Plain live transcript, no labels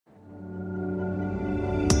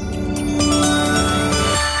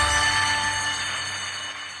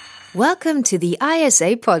Welcome to the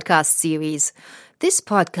ISA podcast series. This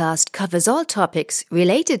podcast covers all topics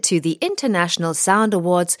related to the International Sound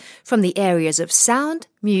Awards from the areas of sound,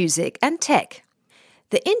 music, and tech.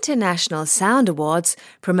 The International Sound Awards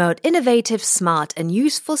promote innovative, smart, and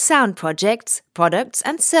useful sound projects, products,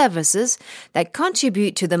 and services that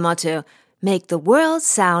contribute to the motto, "Make the world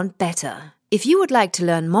sound better." If you would like to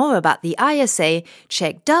learn more about the ISA,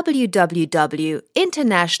 check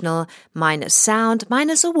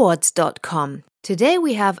www.international-sound-awards.com. Today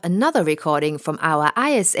we have another recording from our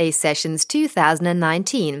ISA Sessions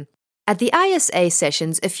 2019. At the ISA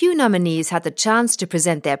Sessions, a few nominees had the chance to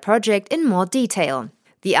present their project in more detail.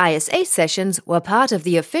 The ISA Sessions were part of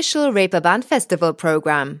the official Reeperbahn Festival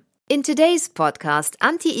program. In today's podcast,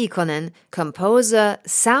 Antti Ikonen, composer,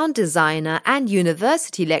 sound designer and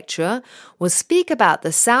university lecturer, will speak about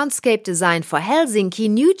the soundscape design for Helsinki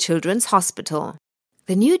New Children's Hospital.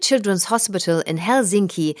 The New Children's Hospital in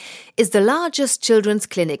Helsinki is the largest children's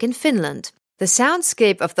clinic in Finland. The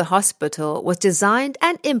soundscape of the hospital was designed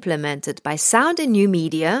and implemented by Sound and New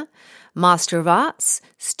Media, Master of Arts,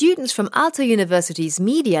 students from Aalto University's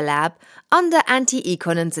Media Lab, under Antti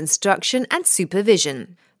Ikonen's instruction and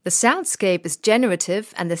supervision. The soundscape is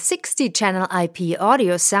generative and the 60-channel IP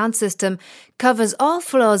audio sound system covers all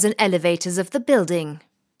floors and elevators of the building.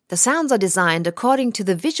 The sounds are designed according to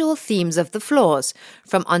the visual themes of the floors,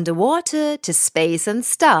 from underwater to space and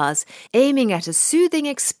stars, aiming at a soothing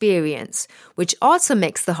experience, which also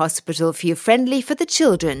makes the hospital feel friendly for the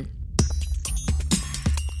children.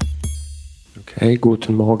 Okay,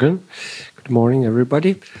 guten Morgen. Good morning,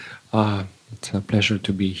 everybody. It's a pleasure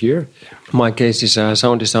to be here. My case is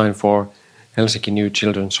sound design for Helsinki New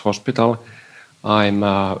Children's Hospital. I'm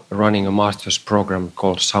running a master's program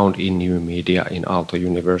called Sound in New Media in Aalto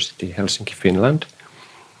University, Helsinki, Finland.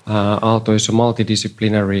 Aalto is a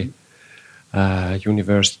multidisciplinary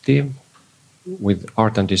university with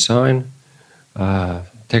art and design,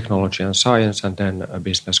 technology and science, and then a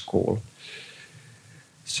business school.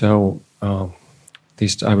 So I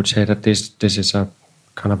would say that this is a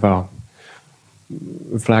kind of a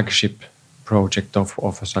flagship project of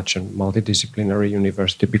such a multidisciplinary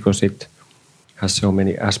university because it has so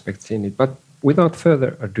many aspects in it. But without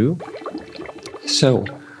further ado, so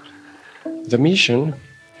the mission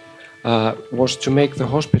was to make the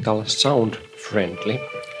hospital sound friendly.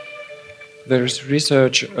 There's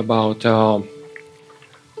research about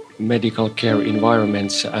medical care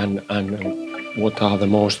environments and what are the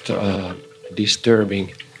most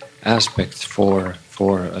disturbing aspects for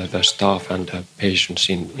the staff and the patients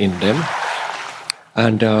in them.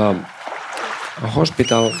 And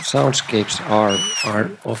hospital soundscapes are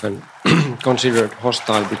often considered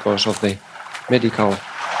hostile because of the medical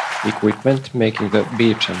equipment making the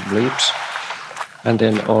beeps and bleeps, and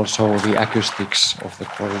then also the acoustics of the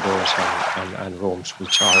corridors and rooms,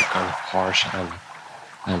 which are kind of harsh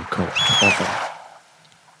and cold often.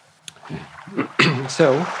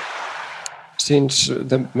 So, since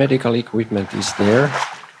the medical equipment is there,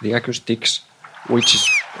 the acoustics, which is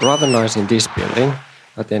rather nice in this building,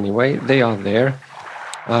 but anyway, they are there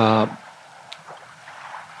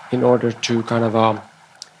in order to kind of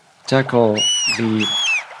tackle the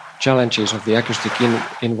challenges of the acoustic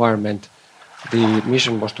environment. The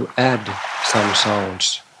mission was to add some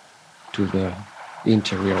sounds to the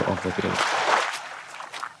interior of the building.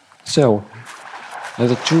 So,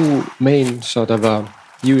 the two main sort of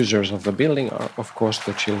users of the building are, of course,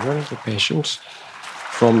 the children, the patients,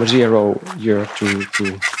 from 0 year to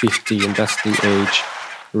 15. That's the age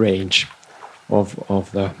range of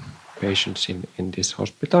the patients in this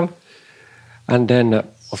hospital. And then,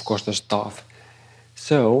 of course, the staff.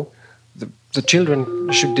 So the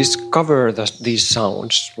children should discover these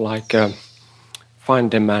sounds, like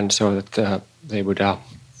find them, and so that they would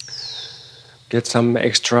get some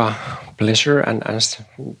extra pleasure and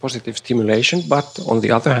positive stimulation. But on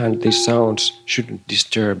the other hand, these sounds shouldn't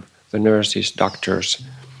disturb the nurses, doctors,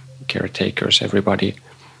 caretakers, everybody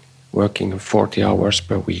working 40 hours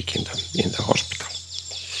per week in the hospital.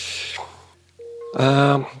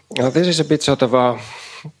 Now this is a bit sort of a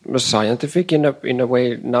scientific in a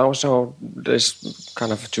way now. So there's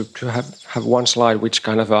kind of to have one slide which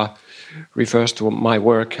kind of refers to my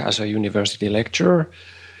work as a university lecturer.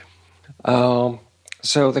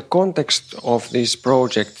 So the context of this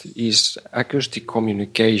project is acoustic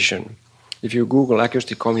communication. If you Google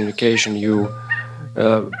acoustic communication, you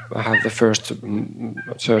have the first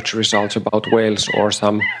search results about whales or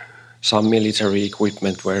some military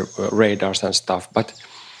equipment, where radars and stuff. But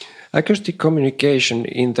acoustic communication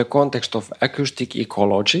in the context of acoustic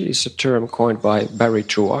ecology is a term coined by Barry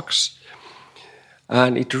Truax.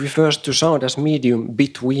 And it refers to sound as medium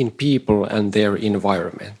between people and their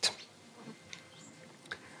environment.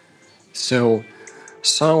 So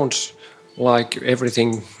sounds like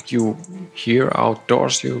everything you hear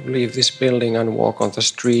outdoors. You leave this building and walk on the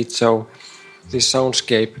street. So this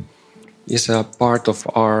soundscape is a part of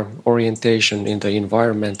our orientation in the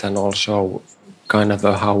environment, and also kind of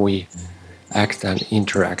how we act and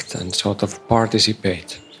interact and sort of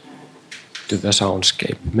participate to the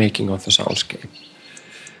soundscape, making of the soundscape.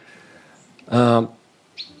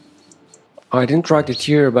 I didn't write it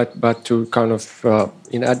here, but to kind of,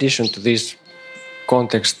 in addition to this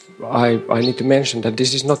context, I need to mention that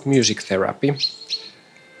this is not music therapy.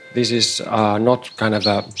 This is not kind of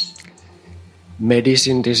a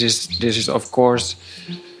medicine. This is of course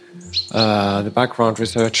the background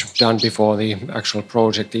research done before the actual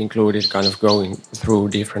project included kind of going through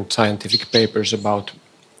different scientific papers about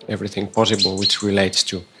everything possible which relates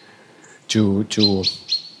to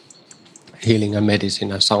healing and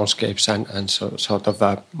medicine and soundscapes and so, sort of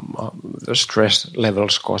the stress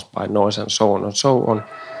levels caused by noise and so on and so on.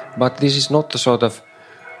 But this is not the sort of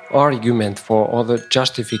argument for or the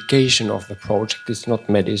justification of the project. It's not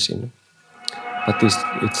medicine, but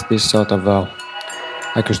it's this sort of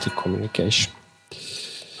acoustic communication.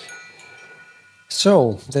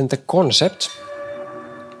 So then the concept.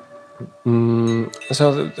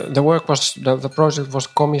 So the work was the project was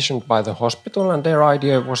commissioned by the hospital, and their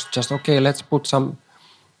idea was just okay. Let's put some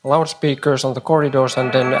loudspeakers on the corridors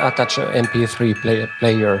and then attach an MP3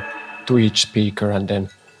 player to each speaker, and then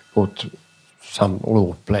put some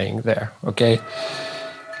loop playing there. Okay,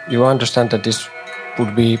 you understand that this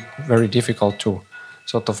would be very difficult to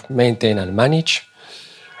sort of maintain and manage.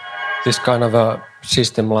 This kind of a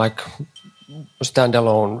system, like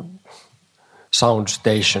standalone sound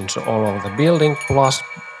stations all over the building, plus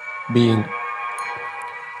being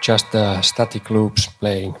just static loops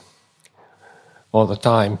playing all the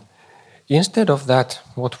time. Instead of that,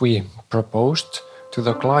 what we proposed to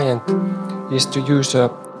the client is to use a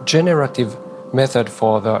generative method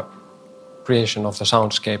for the creation of the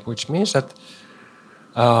soundscape, which means that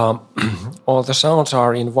all the sounds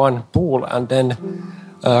are in one pool, and then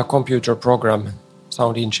a computer program,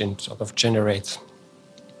 sound engine, sort of generates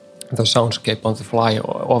the soundscape on the fly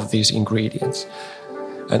of these ingredients.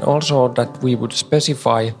 And also that we would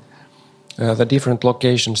specify the different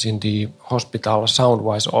locations in the hospital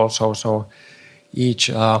sound-wise also, so each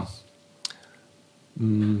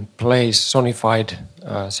sonified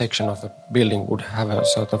section of the building would have a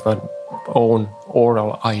sort of an own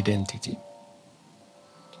oral identity.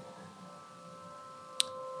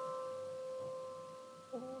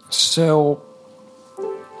 So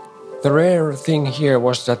the rare thing here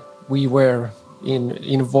was that we were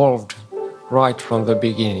involved right from the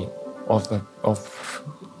beginning of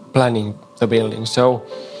planning the building. So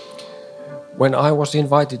when I was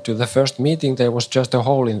invited to the first meeting, there was just a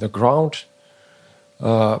hole in the ground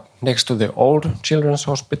next to the old children's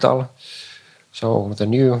hospital. So the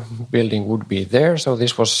new building would be there. So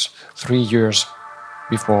this was 3 years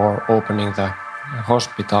before opening the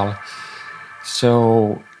hospital.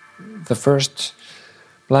 So the first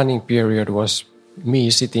planning period was me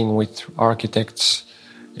sitting with architects,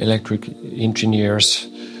 electric engineers,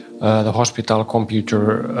 the hospital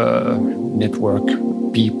computer network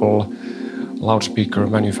people, loudspeaker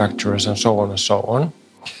manufacturers, and so on and so on.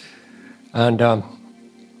 And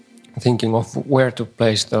thinking of where to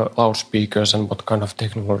place the loudspeakers and what kind of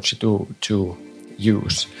technology to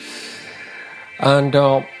use. And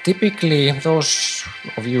typically, those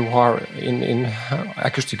of you who are in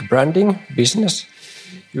acoustic branding business,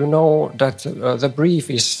 you know that the brief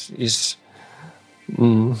is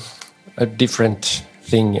a different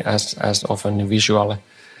thing as often visual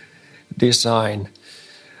design.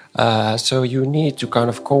 So you need to kind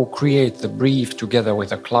of co-create the brief together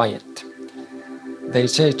with a client. They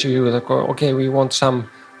say to you that, okay, we want some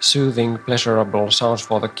soothing, pleasurable sounds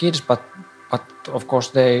for the kids, but of course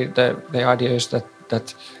the idea is that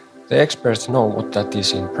the experts know what that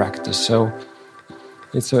is in practice. So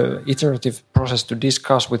it's an iterative process to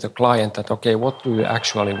discuss with the client that, okay, what do you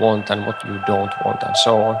actually want and what you don't want, and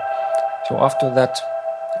so on. So after that,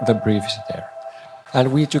 the brief is there.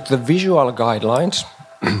 And we took the visual guidelines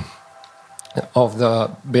of the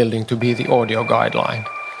building to be the audio guideline.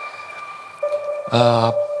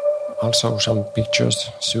 I'll show some pictures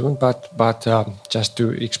soon, but just to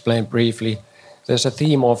explain briefly, there's a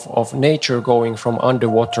theme of nature going from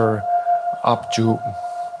underwater up to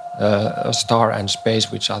a star and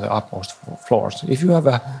space, which are the upmost floors. If you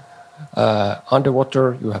have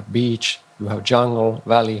underwater, you have beach, you have jungle,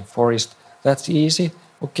 valley, forest, that's easy.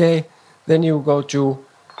 Okay, then you go to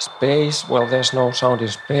space. Well, there's no sound in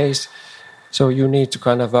space. So you need to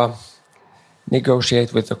kind of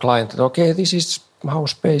negotiate with the client that, okay, this is how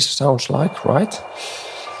space sounds like, right?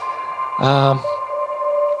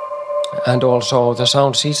 And also the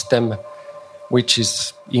sound system, which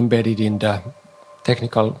is embedded in the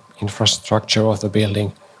technical infrastructure of the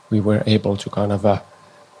building, we were able to kind of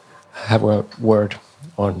have a word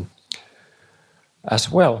on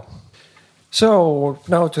as well. So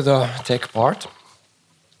now to the tech part.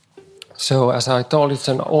 So as I told, it's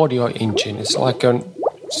an audio engine. It's like an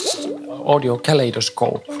audio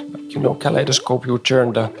kaleidoscope. You know, kaleidoscope, you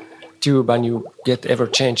turn the tube and you get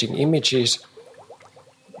ever-changing images.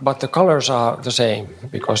 But the colors are the same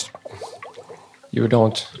because you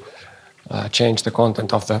don't change the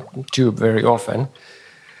content of the tube very often.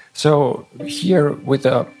 So here with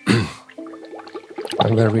a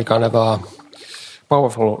very kind of a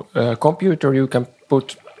powerful computer, you can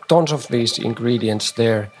put tons of these ingredients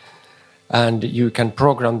there and you can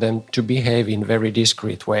program them to behave in very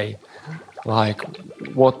discrete way. Like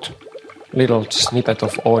what little snippet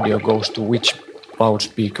of audio goes to which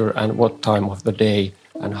loudspeaker and what time of the day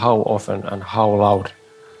and how often and how loud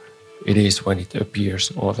it is when it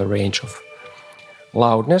appears, or the range of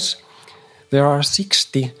loudness. There are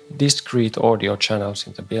 60 discrete audio channels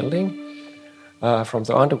in the building, from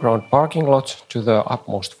the underground parking lot to the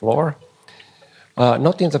upmost floor.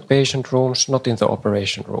 Not in the patient rooms, not in the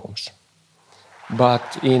operation rooms,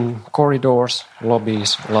 but in corridors,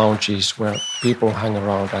 lobbies, lounges where people hang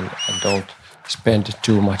around and don't spend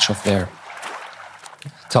too much of their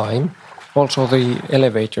time. Also, the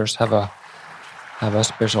elevators have a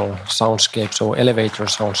special soundscape, so elevator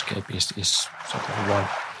soundscape is sort of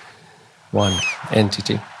one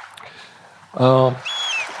entity.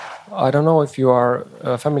 I don't know if you are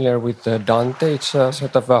familiar with Dante. It's a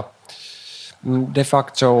sort of a de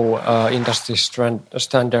facto industry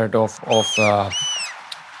standard of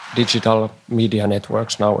digital media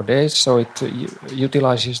networks nowadays. So it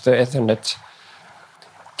utilizes the Ethernet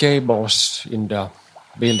cables in the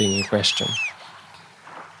building in question.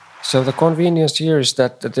 So the convenience here is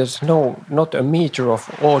that there's not a meter of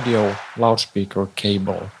audio loudspeaker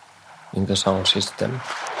cable in the sound system,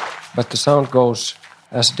 but the sound goes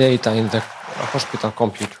as data in the hospital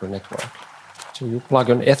computer network. So you plug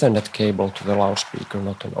an Ethernet cable to the loudspeaker,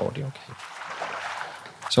 not an audio cable.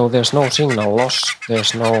 So there's no signal loss,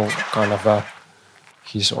 there's no kind of a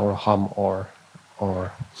hiss or hum or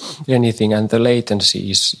anything, and the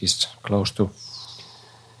latency is close to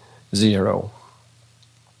zero.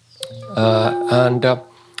 And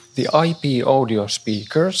the IP audio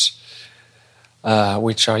speakers,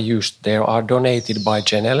 which are used there, are donated by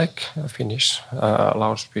Genelec, a Finnish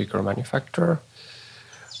loudspeaker manufacturer.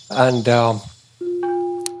 And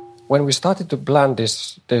when we started to plan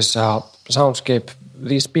this soundscape,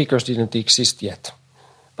 these speakers didn't exist yet.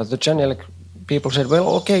 But the Genelec people said, well,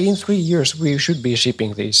 okay, in 3 years we should be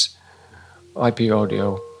shipping these IP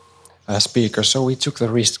audio speakers. So we took the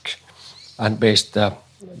risk and based the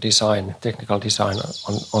technical design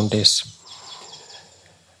on this.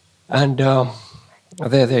 And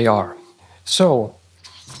there they are. So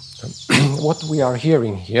what we are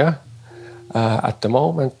hearing here at the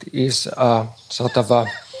moment is sort of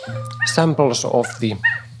samples of the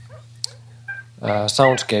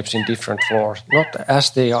soundscapes in different floors, not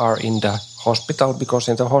as they are in the hospital, because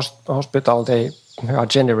in the hospital they are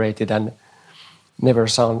generated and never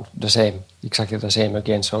sound the same, exactly the same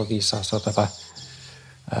again. So these are sort of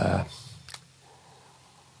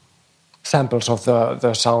samples of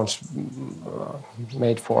the sounds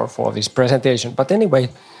made for this presentation. But anyway,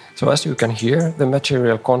 so as you can hear, the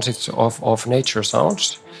material consists of nature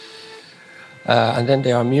sounds, and then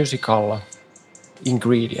there are musical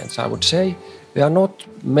ingredients, I would say. They are not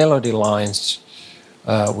melody lines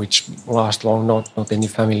which last long, not any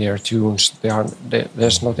familiar tunes.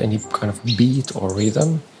 There's not any kind of beat or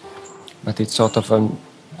rhythm, but it's sort of an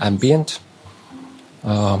ambient.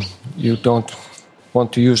 You don't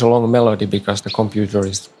want to use a long melody because the computer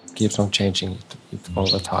keeps on changing it all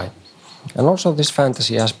the time. And also this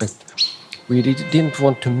fantasy aspect, we didn't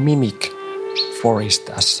want to mimic forest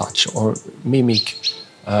as such or mimic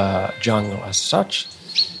jungle as such,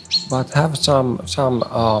 but have some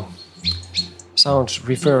sounds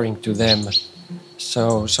referring to them,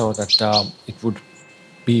 so that it would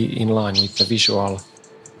be in line with the visual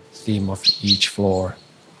theme of each floor.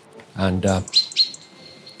 And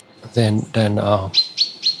then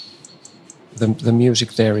the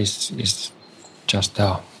music there is just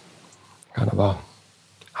kind of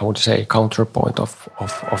I would say, counterpoint of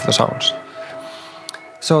the sounds.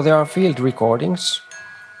 So there are field recordings.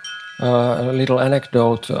 A little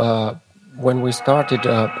anecdote, when we started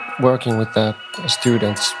working with the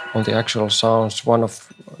students on the actual sounds, one of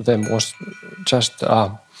them was just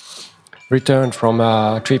returned from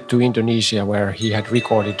a trip to Indonesia where he had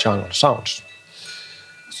recorded jungle sounds.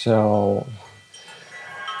 So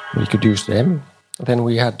we could use them. Then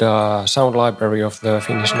we had a sound library of the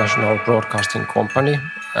Finnish National Broadcasting Company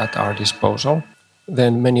at our disposal.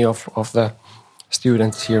 Then many of the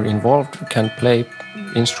students here involved can play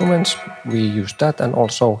instruments. We use that, and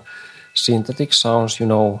also synthetic sounds,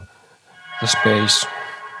 the space.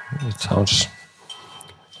 It sounds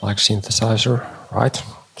like synthesizer, right?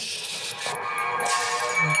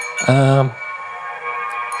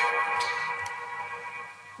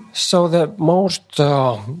 So the most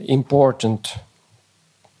important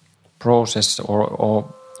process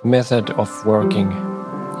or method of working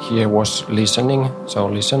here was listening. So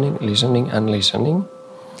listening.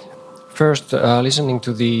 First, listening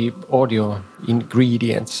to the audio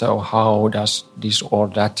ingredients. So how does this or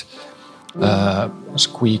that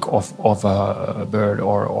squeak of a bird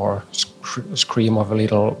or scream of a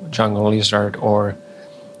little jungle lizard or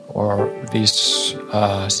this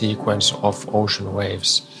sequence of ocean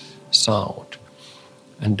waves sound.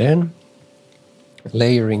 And then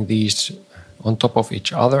layering these on top of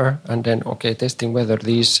each other, and then testing whether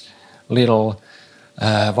these little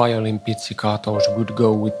violin pizzicatos would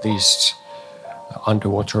go with these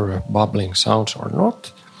underwater bubbling sounds or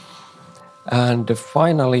not. And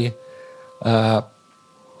finally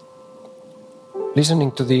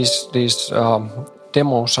listening to these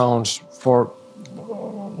demo sounds for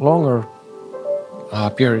longer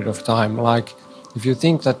period of time. Like if you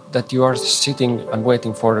think that you are sitting and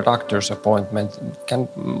waiting for the doctor's appointment, it can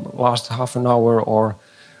last half an hour or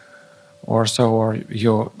so, or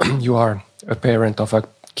you are a parent of a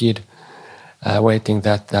kid waiting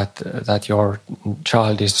that your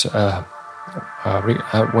child is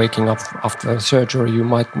waking up after surgery, you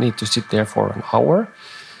might need to sit there for an hour.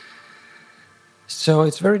 So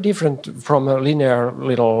it's very different from a linear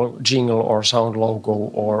little jingle or sound logo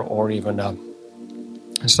or even a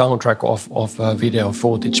soundtrack of video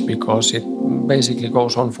footage, because it basically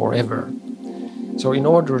goes on forever. So in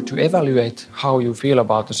order to evaluate how you feel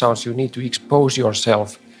about the sounds, you need to expose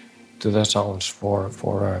yourself to the sounds for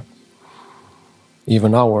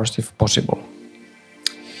even hours if possible.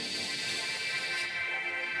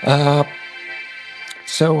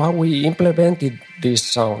 So how we implemented these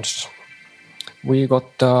sounds, we got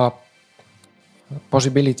the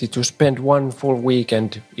possibility to spend one full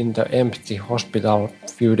weekend in the empty hospital a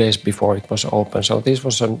few days before it was open. So this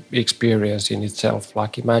was an experience in itself.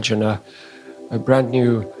 Like imagine a brand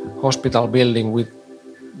new hospital building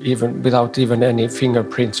without even any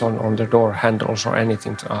fingerprints on the door handles or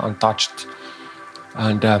anything untouched.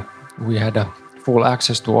 And we had full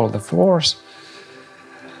access to all the floors,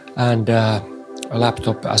 and a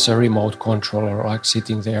laptop as a remote controller, like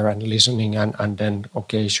sitting there and listening and then,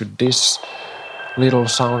 should this little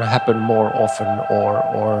sound happen more often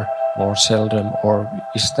or more seldom, or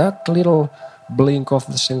is that little blink of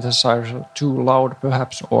the synthesizer too loud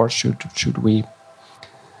perhaps, or should we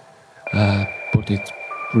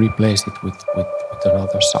replace it with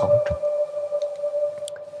another sound?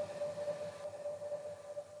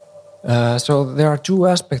 So there are two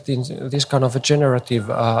aspects in this kind of a generative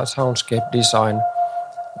soundscape design.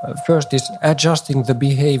 First is adjusting the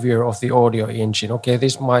behavior of the audio engine.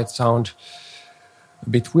 This might sound a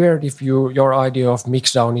bit weird if your idea of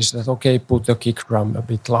mix down is that, put the kick drum a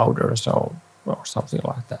bit louder, or something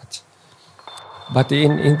like that. But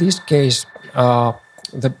in this case, how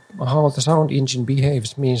the sound engine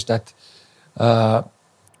behaves means that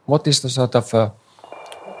what is the sort of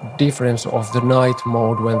difference of the night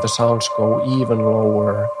mode when the sounds go even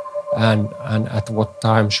lower, and at what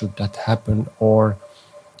time should that happen, or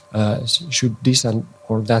should this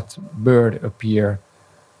or that bird appear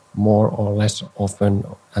more or less often,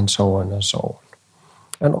 and so on and so on.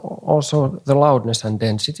 And also the loudness and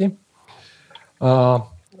density.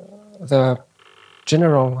 The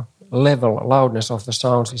general level loudness of the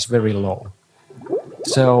sounds is very low.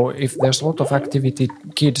 So if there's a lot of activity,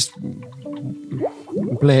 kids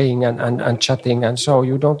playing and chatting, and so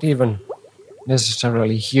you don't even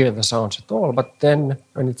necessarily hear the sounds at all. But then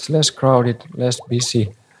when it's less crowded, less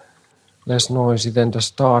busy, less noisy, then the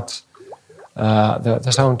sound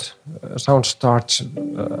starts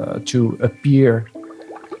to appear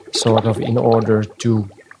sort of in order to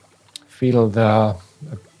fill the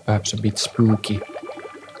perhaps a bit spooky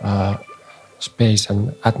space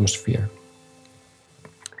and atmosphere.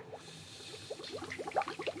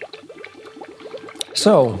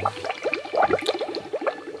 So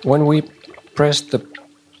when we press the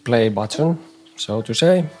play button, so to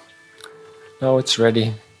say, now it's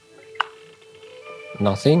ready.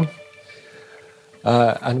 Nothing.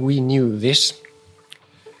 And we knew this.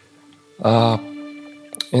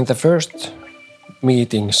 In the first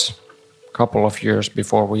meetings, a couple of years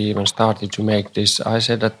before we even started to make this, I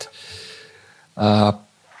said that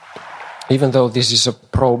even though this is a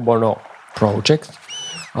pro bono project,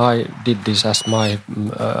 I did this as my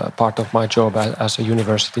part of my job as a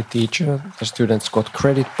university teacher. The students got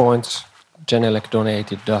credit points. Genelec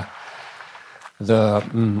donated the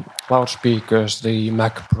loudspeakers, the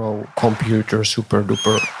Mac Pro computer, super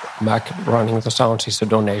duper Mac running the sounds is a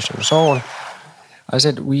donation, and so on. I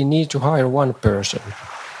said we need to hire one person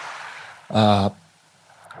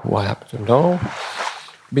who I happen to know,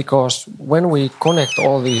 because when we connect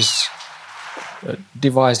all these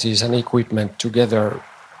devices and equipment together,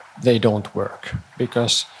 they don't work,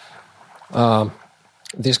 because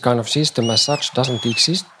this kind of system as such doesn't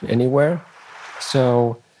exist anywhere.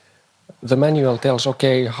 So the manual tells,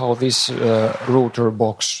 okay, how this router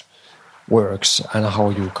box works and how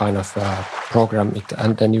you kind of program it.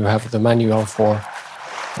 And then you have the manual for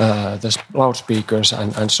the loudspeakers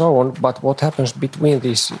and so on. But what happens between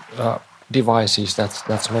these devices,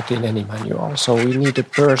 that's not in any manual. So we need a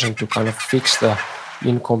person to kind of fix the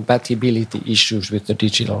incompatibility issues with the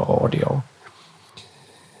digital audio.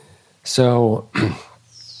 So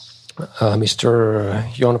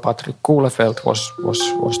Mr. Jon Patrick Kuhlefeld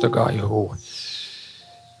was the guy who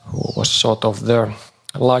was sort of the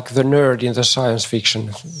nerd in the science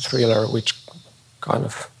fiction thriller, which kind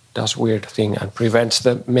of does weird thing and prevents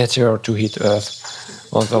the meteor to hit Earth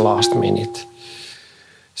on the last minute.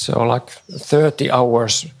 So like 30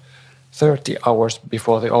 hours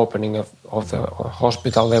before the opening of the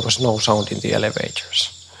hospital, there was no sound in the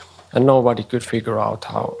elevators, and nobody could figure out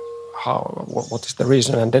what is the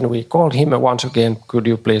reason. And then we called him once again, could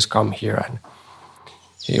you please come here? And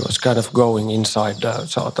he was kind of going inside the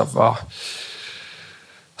sort of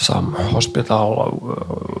some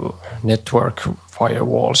hospital network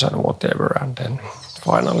firewalls and whatever. And then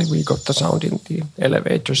finally we got the sound in the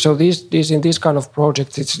elevator. So in this kind of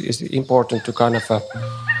project, it's important to kind of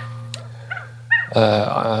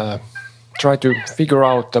try to figure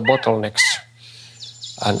out the bottlenecks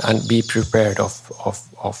and be prepared of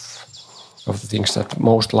the things that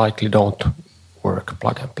most likely don't work,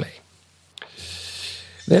 plug and play.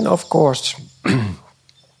 Then, of course,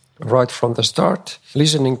 right from the start,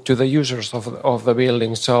 listening to the users of the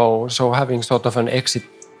building, so having sort of an exit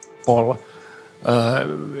poll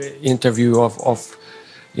interview of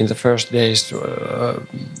in the first days,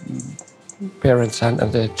 parents and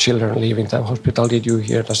the children leaving the hospital, did you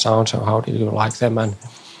hear the sounds and how did you like them, and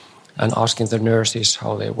asking the nurses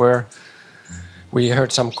how they were. We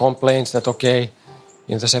heard some complaints that, okay,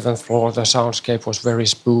 in the 7th floor, the soundscape was very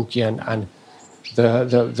spooky and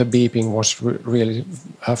the beeping was really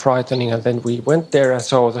frightening. And then we went there, and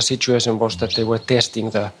so the situation was that they were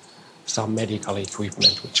testing some medical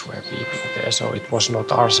equipment which were beeping there. So it was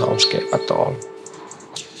not our soundscape at all.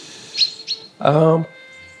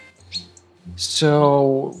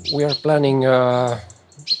 So we are planning a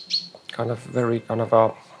very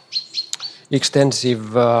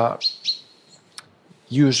extensive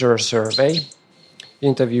user survey,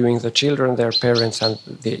 interviewing the children, their parents, and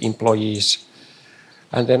the employees.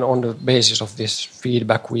 And then on the basis of this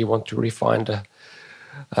feedback, we want to refine the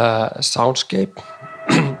soundscape,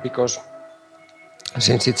 because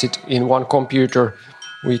since it's in one computer,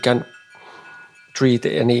 we can treat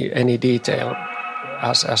any detail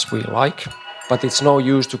as we like. But it's no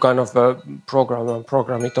use to kind of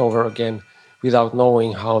program it over again without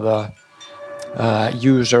knowing how the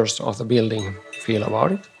users of the building feel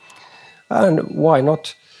about it. And why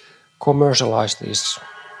not commercialize this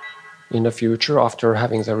in the future after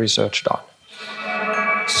having the research done?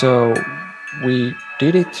 So we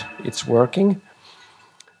did it, it's working.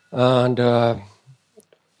 And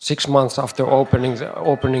 6 months after opening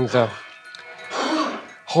the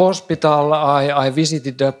hospital, I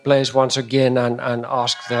visited the place once again and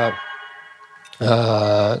asked the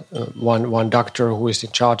one doctor who is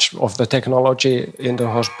in charge of the technology in the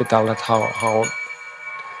hospital that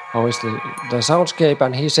how is the soundscape,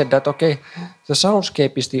 and he said that, okay, the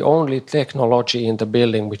soundscape is the only technology in the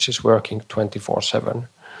building which is working 24/7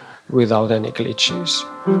 without any glitches.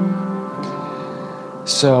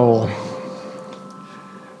 So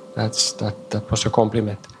that was a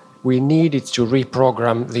compliment. We needed to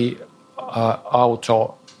reprogram the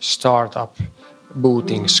auto startup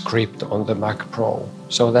booting script on the Mac Pro,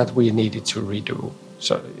 so that we needed to redo.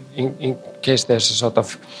 So in case there's a sort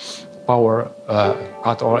of power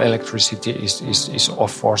cut or electricity is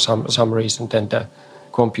off for some reason, then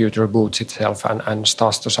computer boots itself and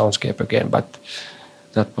starts the Soundscape again. But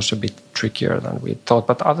that was a bit trickier than we thought.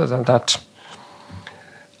 But other than that,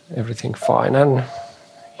 everything fine. And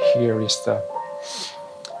here is the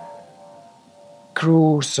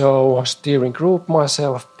crew. So steering group,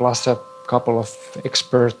 myself, plus a couple of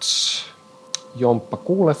experts, Jomppa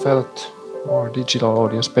Kuhlefeld, our digital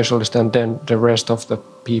audio specialist, and then the rest of the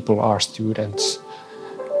people are students,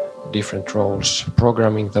 different roles,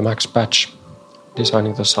 programming the Max Patch,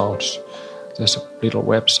 designing the sounds. There's a little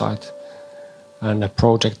website and a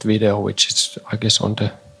project video, which is, I guess, on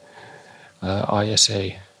the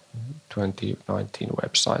ISA 2019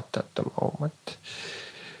 website at the moment.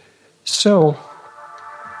 So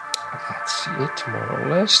that's it, more or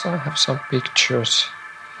less. I have some pictures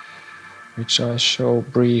which I show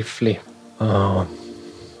briefly.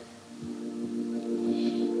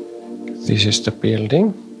 This is the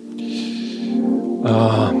building.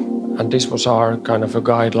 And this was our kind of a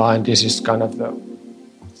guideline. This is kind of the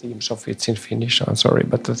themes of it's in Finnish, I'm sorry,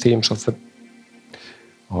 but the themes of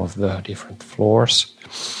the different floors.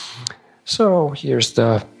 So here's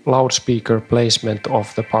the loudspeaker placement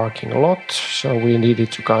of the parking lot. So we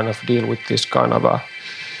needed to kind of deal with this kind of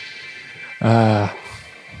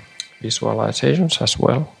visualizations as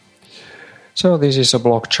well. So this is a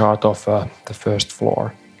block chart of the first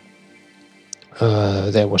floor.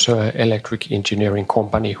 There was an electric engineering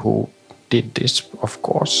company who did this, of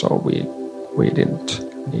course, so we didn't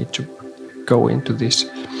need to go into this.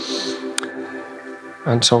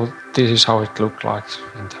 And so this is how it looked like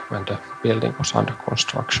when the building was under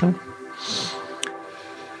construction.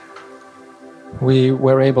 We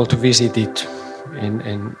were able to visit it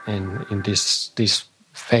in this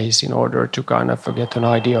phase in order to kind of get an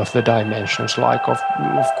idea of the dimensions. Like of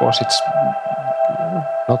course it's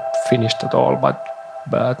not finished at all,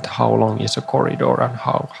 but how long is a corridor and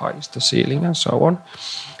how high is the ceiling and so on.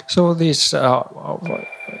 So this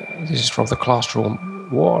is from the classroom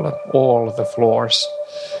wall, all the floors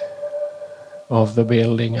of the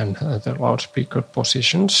building and the loudspeaker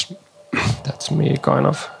positions. That's me kind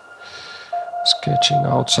of sketching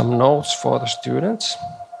out some notes for the students.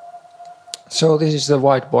 So this is the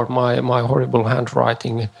whiteboard, my horrible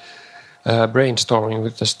handwriting, brainstorming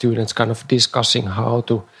with the students, kind of discussing how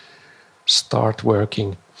to start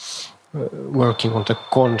working on the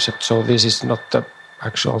concept. So this is not the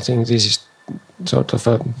actual thing, this is sort of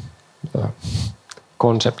a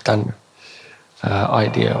concept and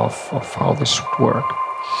idea of how this should work.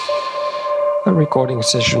 A recording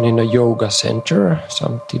session in a yoga center,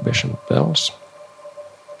 some Tibetan bells.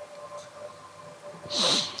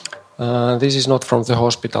 This is not from the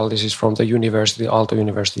hospital, this is from the university, Aalto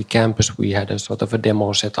University campus. We had a sort of a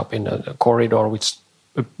demo set up in a corridor which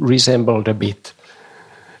resembled a bit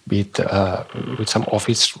with some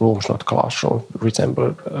office rooms, not classroom,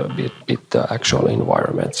 resembled a bit the actual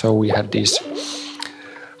environment. So we had this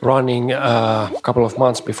running a couple of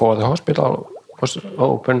months before the hospital was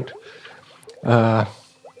opened.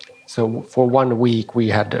 So for 1 week we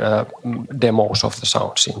had demos of the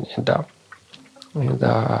sounds in the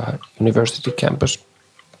university campus,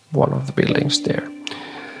 one of the buildings there.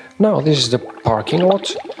 Now this is the parking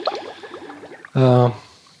lot.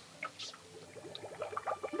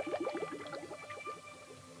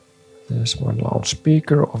 There's one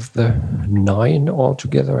loudspeaker of the 9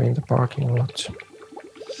 altogether in the parking lot.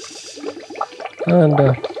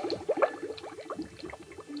 And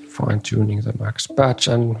fine-tuning the Max Patch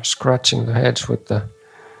and scratching the heads with the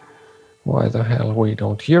why the hell we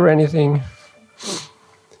don't hear anything.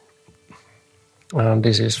 And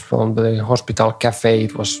this is from the hospital cafe.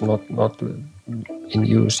 It was not in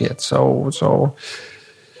use yet, so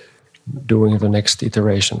doing the next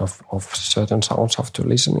iteration of certain sounds after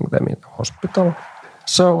listening them in the hospital.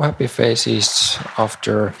 So happy faces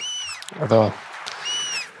after the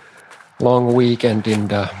long weekend in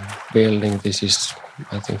the building. This is,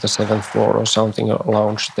 I think, the 7th floor or something, a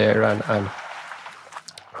lounge there, and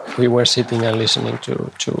we were sitting and listening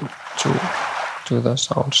to the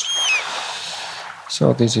sounds.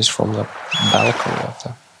 So this is from the balcony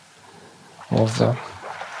of the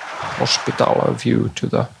hospital view to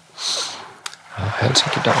the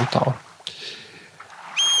Helsinki downtown.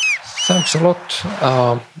 Thanks a lot.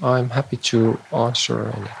 I'm happy to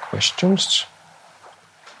answer any questions.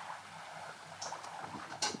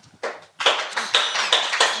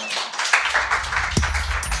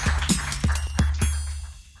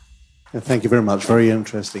 Thank you very much. Very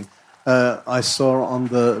interesting. I saw on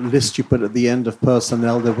the list you put at the end of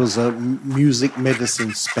personnel there was a music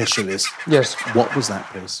medicine specialist. Yes. What was that,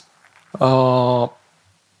 please?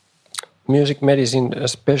 Music medicine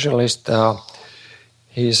specialist.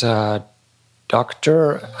 He's a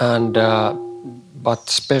doctor and but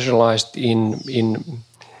specialized in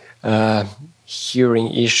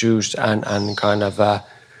hearing issues and kind of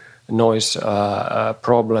noise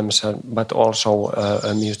problems, but also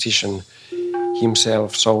a musician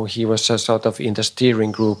himself. So he was a sort of in the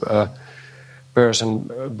steering group person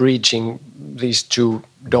bridging these two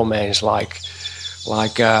domains, like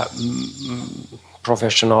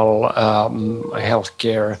professional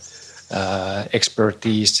healthcare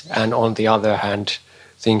expertise, and on the other hand,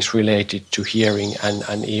 things related to hearing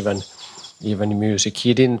and even music.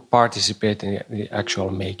 He didn't participate in the actual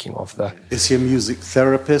making of the... Is he a music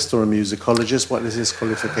therapist or a musicologist? What is his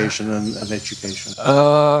qualification and education?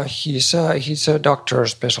 He's a doctor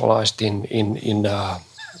specialized in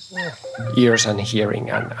ears and hearing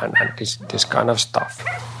and this kind of stuff.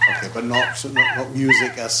 Okay, but not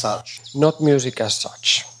music as such. Not music as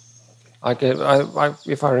such.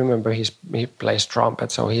 If I remember, he plays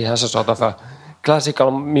trumpet, so he has a sort of a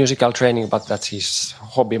classical musical training, but that's his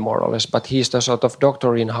hobby more or less. But he's the sort of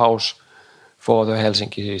doctor in-house for the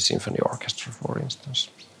Helsinki Symphony Orchestra, for instance.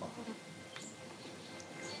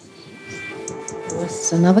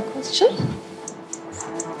 Was another question?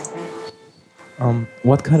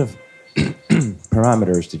 What kind of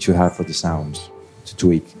parameters did you have for the sounds to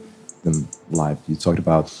tweak them live? You talked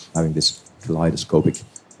about having this kaleidoscopic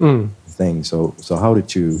thing. So how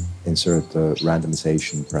did you insert the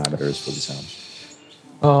randomization parameters for the sounds?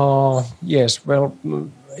 Yes, well,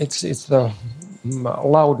 it's the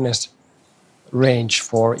loudness range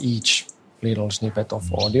for each little snippet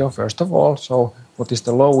of audio, first of all. So what is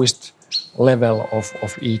the lowest level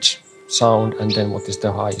of each sound, and then what is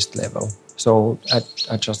the highest level? So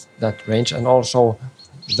adjust that range, and also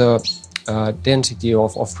the density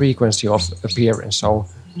of frequency of appearance. So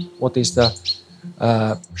what is the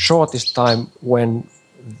shortest time when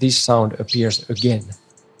this sound appears again,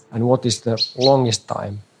 and what is the longest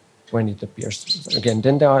time when it appears again?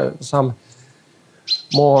 Then there are some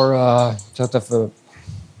more sort of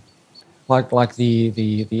like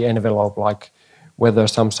the envelope, like whether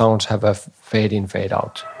some sounds have a fade in, fade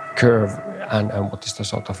out curve, and what is the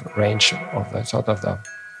sort of range of the sort of the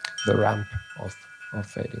ramp of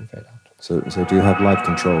fade in, fade out. So do you have live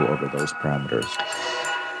control over those parameters?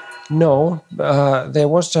 No, there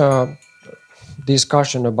was a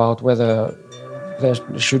discussion about whether there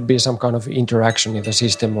should be some kind of interaction in the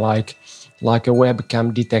system, like a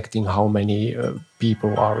webcam detecting how many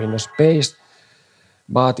people are in a space.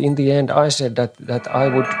 But in the end, I said that I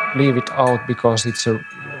would leave it out because it's a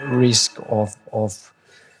risk of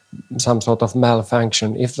some sort of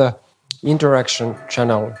malfunction. If the interaction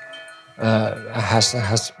channel has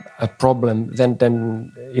a problem,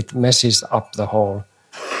 then it messes up the whole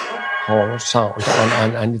sound,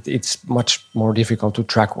 and it's much more difficult to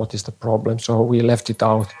track what is the problem. So we left it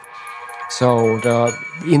out. So the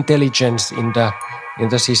intelligence in the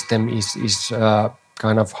system is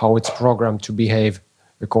kind of how it's programmed to behave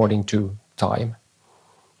according to time,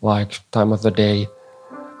 like time of the day.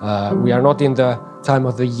 We are not in the time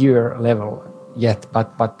of the year level yet,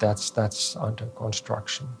 but that's under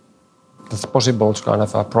construction. That's possible to kind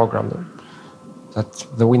of a program that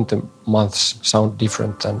the winter months sound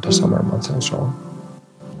different than the summer months and so on.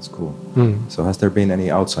 That's cool. So has there been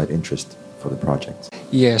any outside interest for the project?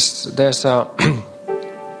 Yes, there's another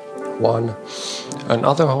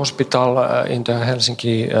hospital in the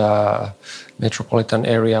Helsinki metropolitan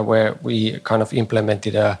area where we kind of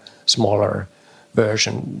implemented a smaller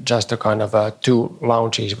version, just a kind of 2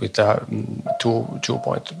 lounges with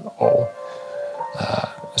 2.0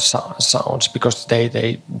 sounds, because they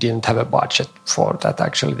didn't have a budget for that.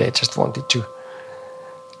 Actually, they just wanted to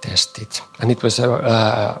test it, and it was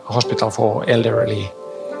a hospital for elderly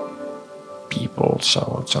people,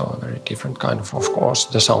 so a very different kind of course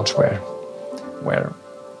the sounds were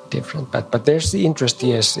different, but there's the interest,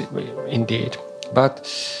 yes, indeed, but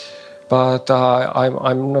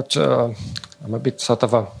I'm not I'm a bit sort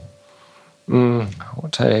of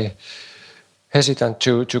hesitant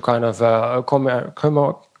to kind of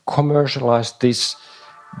commercialize this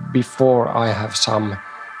before I have some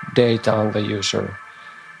data on the user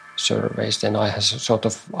surveys. Then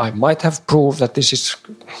I might have proved that this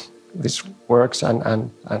works,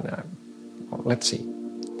 and let's see.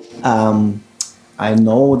 I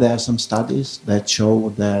know there are some studies that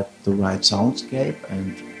show that the right soundscape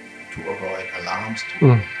and to avoid alarms,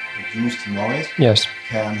 to reduce the noise, yes,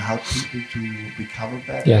 can help people to recover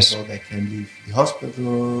better, yes, so they can leave the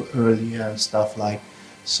hospital earlier and stuff like.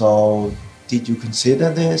 So did you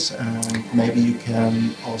consider this, and maybe you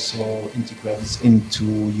can also integrate this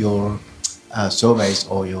into your surveys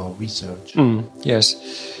or your research? Yes,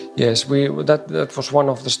 Yes, that was one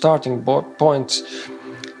of the starting points,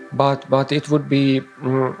 but it would be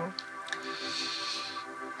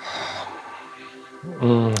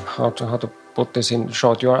how to put this in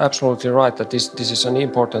short. You are absolutely right that this is an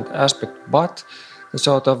important aspect, but the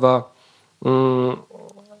sort of a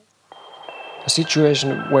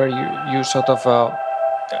situation where you sort of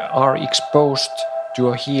are exposed to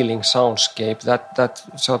a healing soundscape that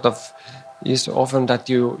sort of is often that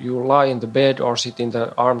you lie in the bed or sit in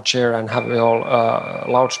the armchair and have all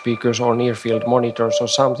loudspeakers or near field monitors or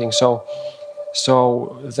something. So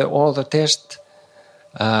all the test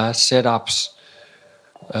setups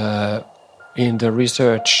in the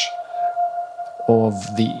research of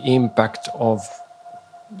the impact of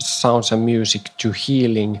sounds and music to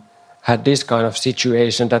healing had this kind of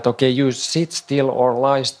situation that, okay, you sit still or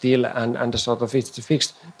lie still and sort of it's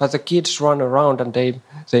fixed, but the kids run around and they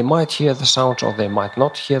might hear the sounds or they might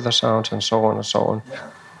not hear the sounds and so on and so on. Yeah,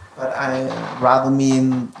 but I rather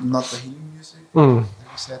mean not the healing music, like you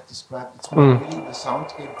said, described. It's more really the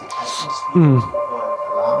soundscape, the atmosphere,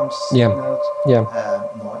 alarms, signals,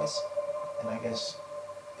 noise, and I guess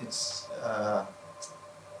it's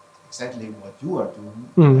exactly what you are doing,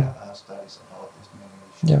 studies about this memory.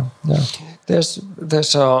 Yeah. There's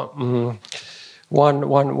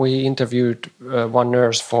one we interviewed one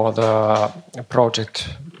nurse for the project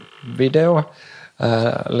video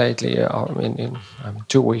lately, in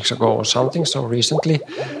 2 weeks ago or something, so recently,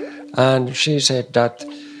 and she said that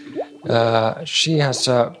she has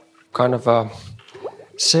a kind of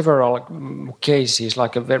several cases,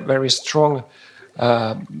 like a very strong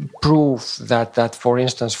proof that, for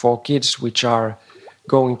instance, for kids which are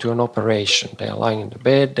going to an operation, they are lying in the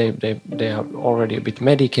bed, they are already a bit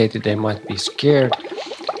medicated, they might be scared,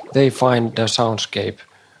 they find the soundscape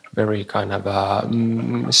very kind of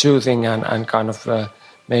soothing and kind of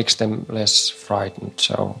makes them less frightened.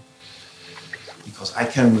 So, because I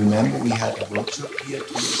can remember we had a workshop here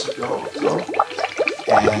 2 years ago,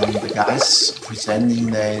 and the guys presenting,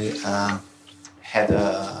 they had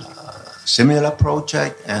a similar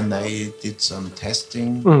project and they did some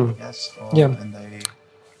testing, I guess, and they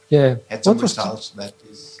had some results that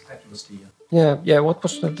was clear. Yeah. What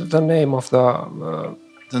was the name of the?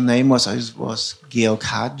 The name was Georg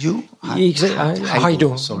Haidu.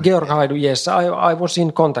 Georg Haidu. Yes, I was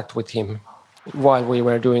in contact with him while we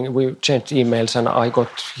changed emails, and I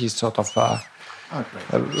got his sort of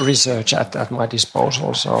research at my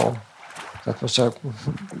disposal. So that was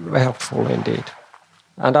helpful indeed.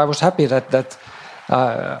 And I was happy that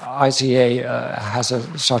ICA has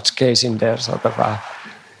such case in there, sort of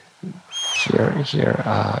here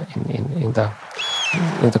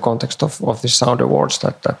in the context of the Sound Awards,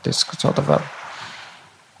 that this sort of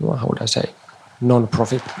how would I say,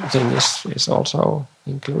 non-profit thing is also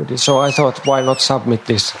included. So I thought, why not submit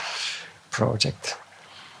this project?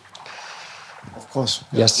 Of course,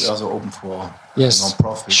 yes. We're also open for project.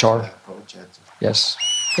 non-profit Yes.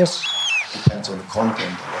 Depends on the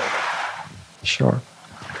content. Sure.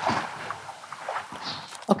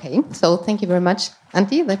 Okay, so thank you very much,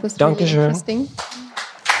 Antti. That was really interesting.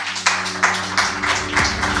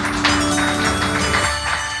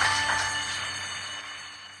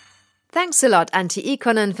 Thanks a lot, Antti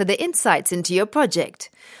Ikonen, for the insights into your project.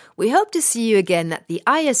 We hope to see you again at the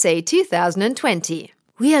ISA 2020.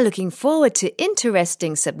 We are looking forward to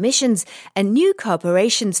interesting submissions and new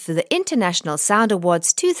cooperations for the International Sound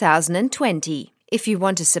Awards 2020. If you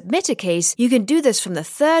want to submit a case, you can do this from the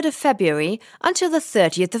 3rd of February until the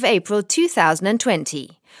 30th of April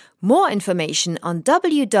 2020. More information on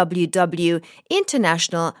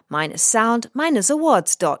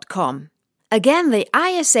www.international-sound-awards.com. Again, the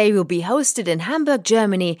ISA will be hosted in Hamburg,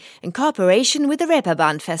 Germany, in cooperation with the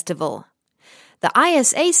Reeperbahn Festival. The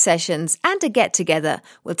ISA sessions and a get-together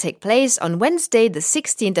will take place on Wednesday, the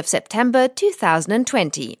 16th of September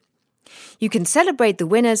 2020. You can celebrate the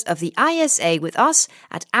winners of the ISA with us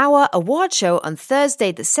at our award show on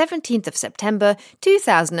Thursday, the 17th of September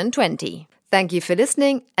 2020. Thank you for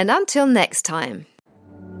listening, and until next time.